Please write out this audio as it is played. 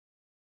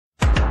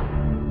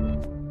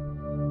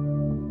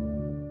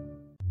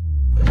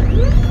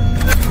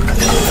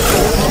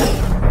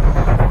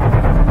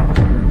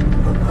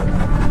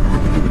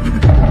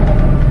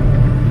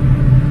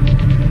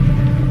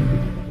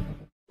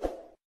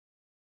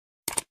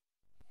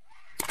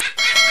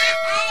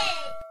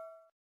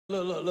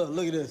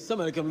Look at this.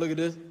 Somebody come look at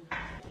this.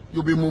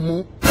 You be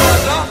mumu.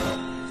 Allah.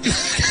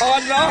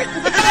 Allah.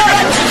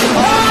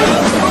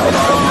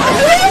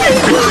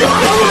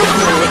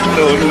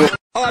 No.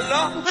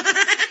 Allah.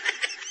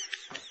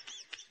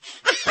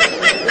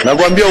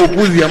 Nakwambia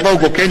upuzi ambao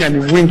uko Kenya ni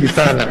mwingi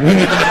sana.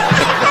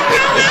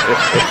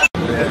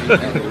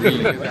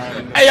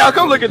 Hey, y'all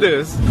come look at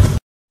this.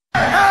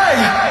 Hey!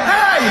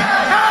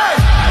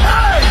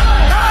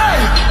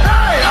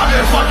 I've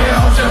been fucking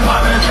hoes and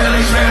popping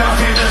pills, man. I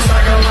feel just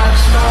like a rock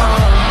star.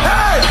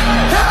 Hey!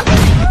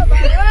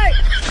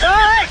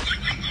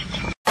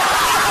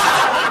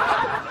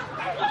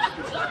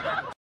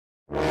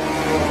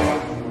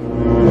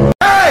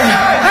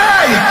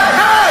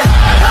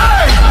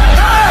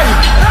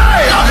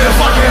 I've been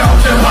fucking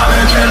hoes and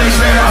popping pills,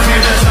 man. I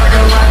feel just like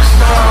a rock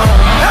star.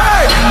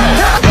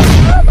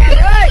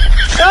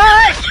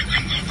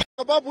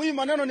 Sababu hii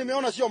maneno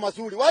nimeona sio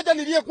mazuri. Wacha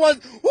nilie kwanza.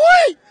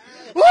 Ui!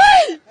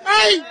 Ui!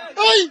 Ai!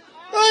 Ai!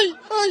 Ai!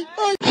 Ai!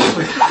 Ai!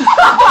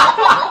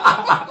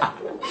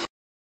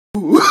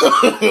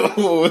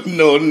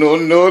 No.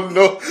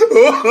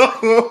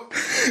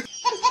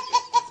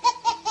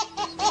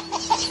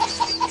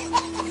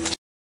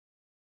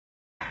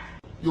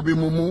 You be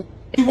mumu.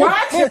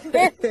 What?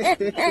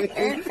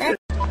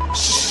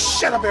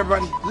 Shut up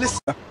everybody.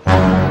 Listen.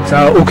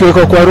 Sasa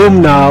ukiweka kwa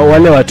room na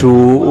wale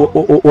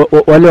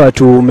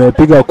watu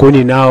umepiga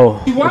kuni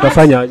nao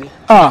utafanyaje?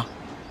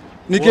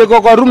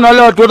 Nikiweka kwa room na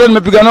wale watu wote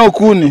nimepiga nao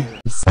kuni.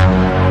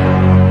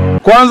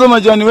 Kwanza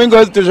majani wengi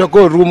hawezi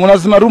kwa room.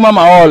 Unasema room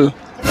ama hall?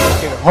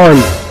 Hall.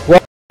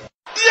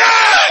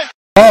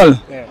 Hall.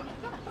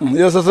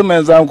 Hiyo sasa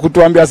mwanza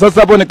kutuambia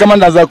sasa hapo ni kama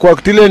ndaanza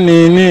kuaktile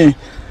nini?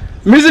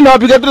 Mimi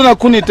sinawapiga tu na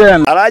kuni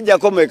tena. Araja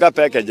kama ika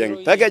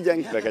packaging.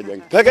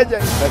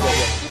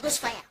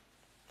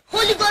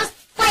 Holy Ghost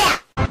fire!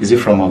 Is it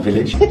from our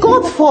village?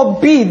 God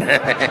forbid!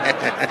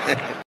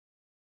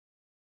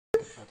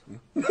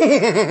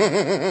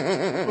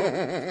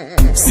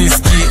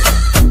 Siski.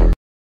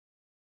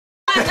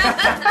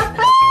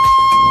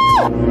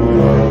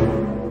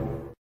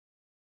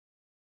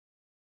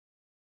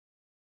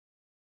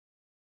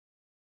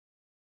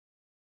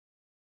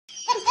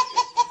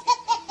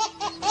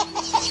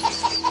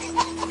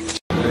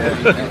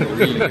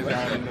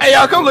 Hey,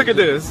 y'all come look at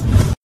this.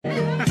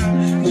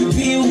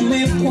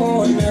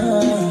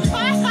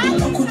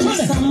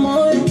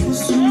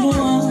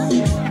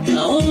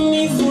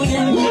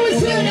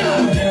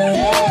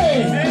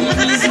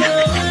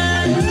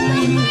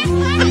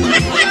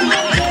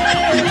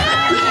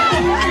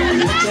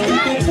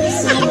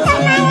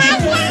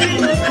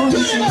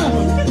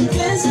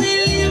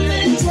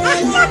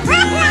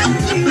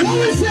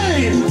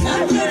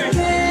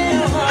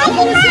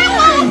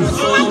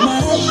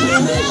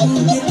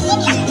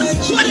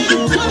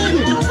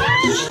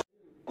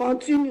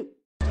 Continue.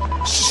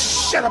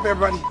 Shut up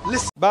everybody.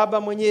 Listen.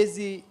 Baba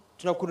Mwenyezi,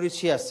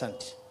 tunakurudishia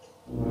asante.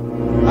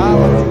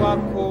 Watu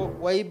wako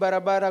wa hii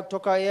barabara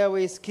kutoka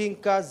Airways,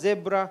 Kinka,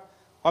 Zebra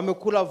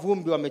wamekula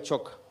vumbi,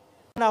 wamechoka.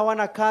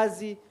 Hawana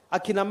kazi,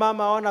 akina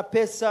mama hawana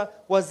pesa,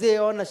 wazee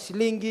hawana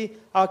shilingi,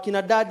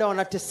 akina dada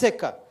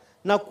wanateseka.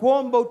 Na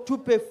kuomba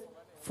utupe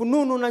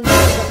fununu na njia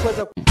za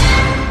kuweza.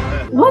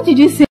 What did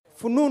you say?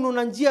 Fununu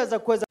na njia za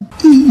kuweza.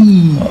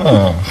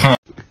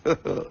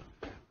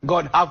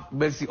 God have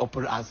mercy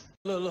upon us.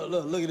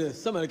 Look at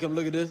this. Somebody come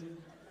look at this.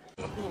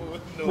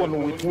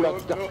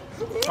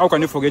 How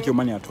can you forget your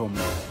money at home?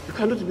 You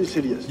cannot be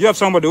serious. You have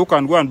somebody who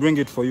can go and bring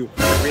it for you.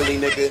 Really,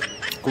 nigga?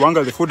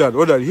 Kuanga, the food I've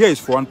ordered here is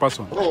for one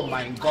person. Oh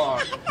my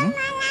God.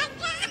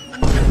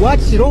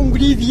 What's wrong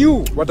with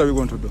you? What are we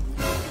going to do?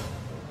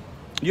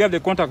 You have the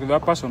contact with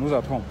that person who's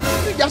at home.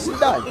 Just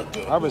die.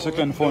 I have a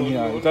second phone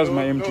here. It has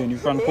my MTN. You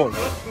can call.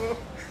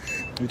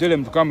 You tell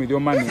them to come with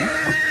your money.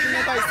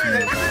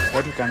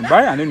 What you can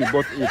buy and then you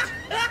bought it.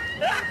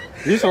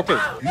 Is this okay?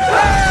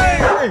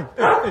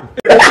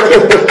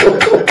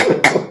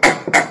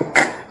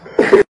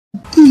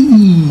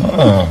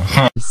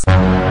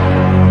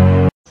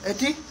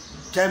 Eti,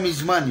 time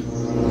is money.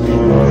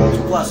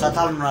 Chukua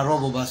satano na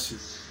robo basi.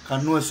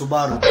 Kanue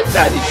Subaru.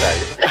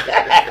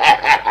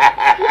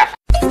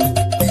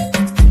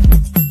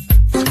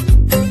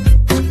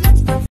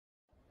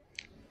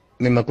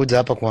 Nimekuja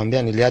hapa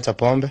kuambia niliacha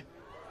pombe.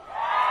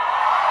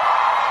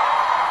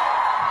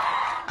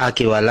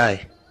 Aki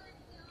walai.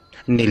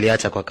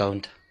 Niliacha kwa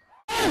kaunta.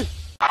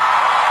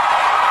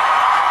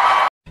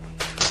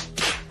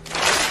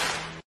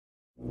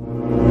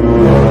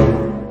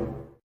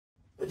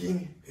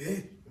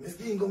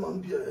 Mesti ngoma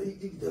mpya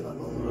hiki kijana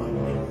naomba.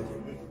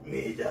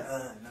 Meja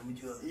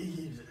namjua.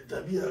 Hii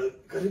tabia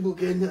karibu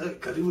Kenya,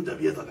 karibu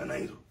tabia za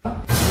Kanairo.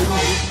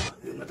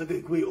 Nataka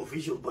ikuwe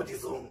official party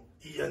song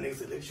ya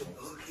next election.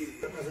 Okay.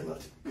 Nasema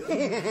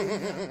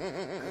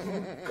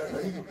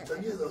Kanairo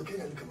tabia za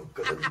Kenya ni kama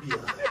karibia.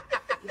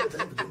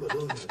 Nataka kutoka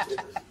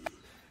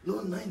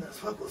loan 9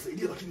 asfa kwa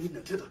saidia lakini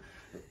ninateta.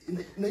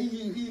 Na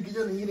hii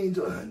kijana nyingine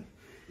ndio nani?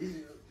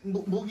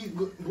 Mbogi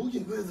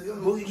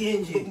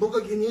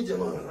kienyeji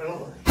jamaa.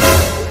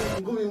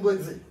 Ngumi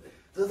mbwenze.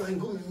 Sasa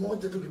ngumi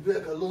moja tukipea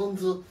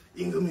Kalonzo,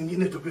 ngumi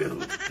nyingine tupea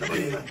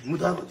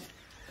Mudavadi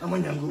ama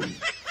Nyangumi.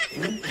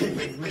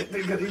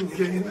 Karibu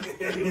Kenya.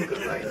 Karibu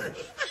Kenya.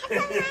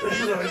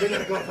 Sasa wengine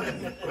kwa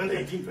kwenda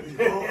ikipa.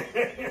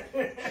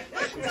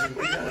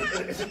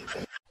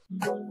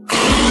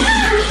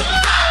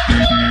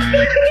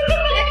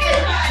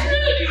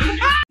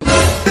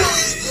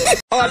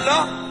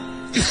 Allah!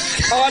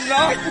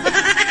 Allah!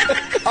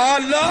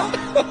 Allah!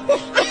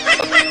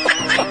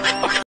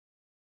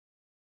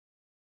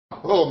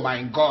 Oh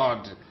my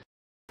God.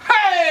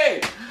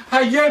 Hey!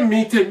 Aye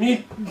mi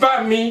tèmi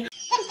bá mi.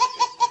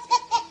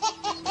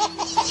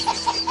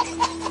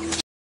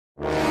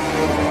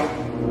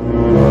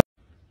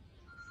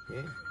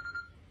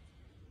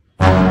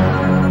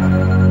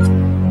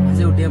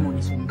 Mzee demo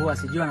nisumbua,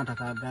 sijui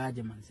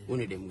anatakaaje manze. Wewe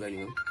ni demu gani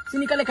wewe? Si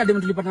ni kale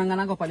kademu tulipatana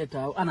nako pale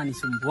tao,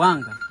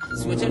 ananisumbuanga.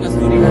 Siwachana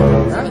story yake.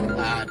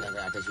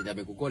 Atashinda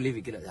amekucall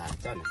hivi kila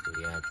achana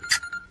story yake.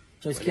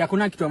 Sikia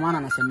hakuna kitu maana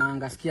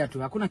anasemanga, sikia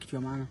tu hakuna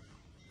kitu maana.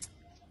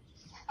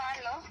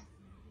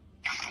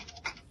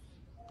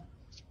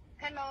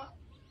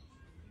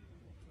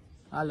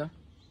 Hello.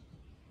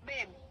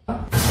 Babe.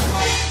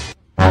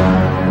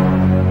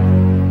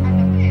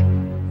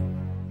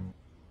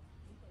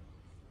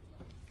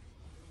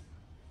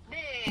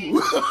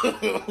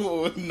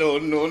 No,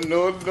 no,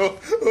 no, no.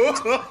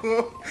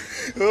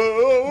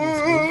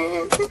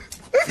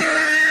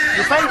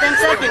 You find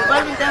themselves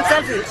involving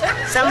themselves in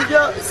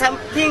some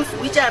things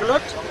which are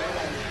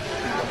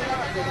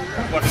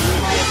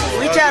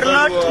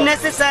not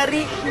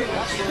necessary.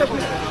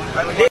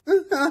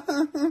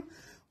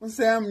 What's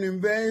happening,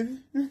 baby?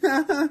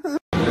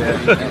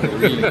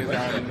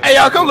 Hey,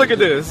 y'all, come look at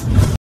this.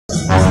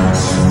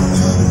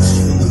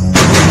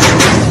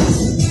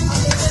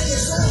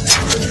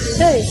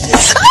 Hey.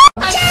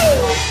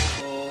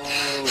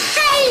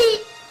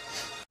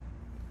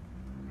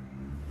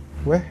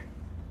 Where?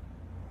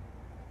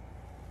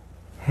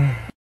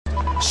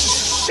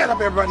 Shut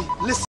up everybody.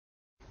 Listen.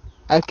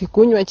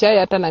 Akikunywa chai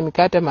hata na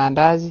mikate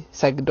maandazi,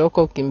 saa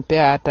kidogo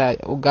ukimpea hata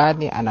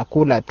ugali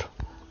anakula tu.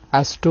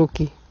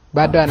 Astuki.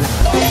 Bado ana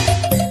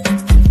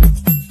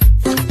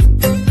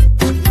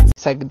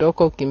saa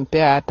kidogo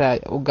ukimpea hata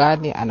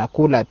ugali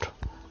anakula tu.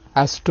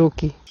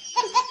 Astuki.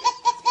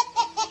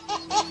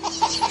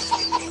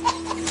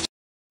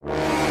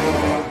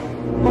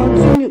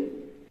 Continue.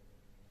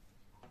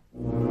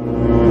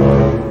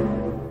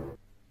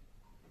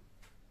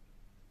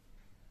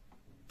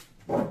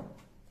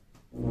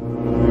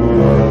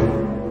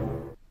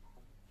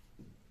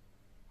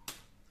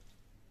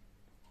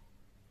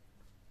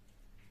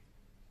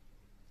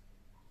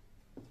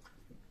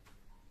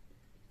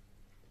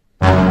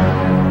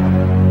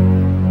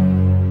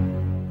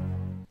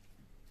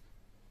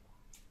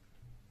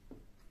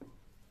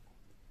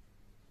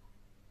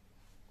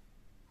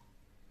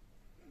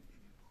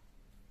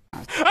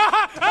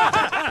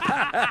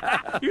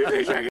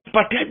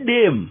 Patia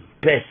dem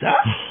pesa,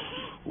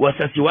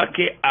 wasasi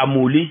wake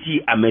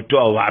amuulizi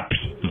ametoa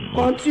wapi.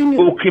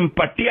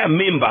 Ukimpatia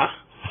mimba,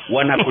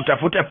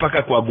 wanakutafuta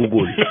paka kwa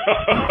Google.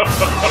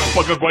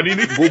 Paka kwa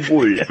nini?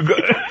 Google.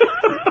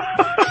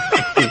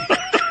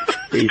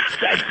 They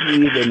search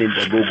you even in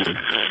the Google.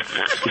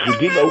 If you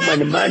give a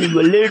woman money,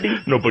 you're a lady.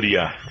 Nobody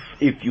asks.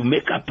 If you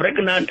make her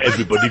pregnant,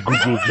 everybody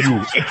Googles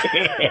you.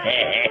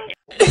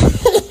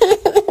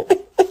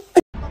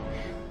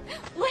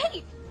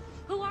 Wait,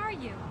 who are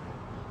you?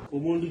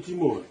 Omondi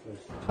Timor.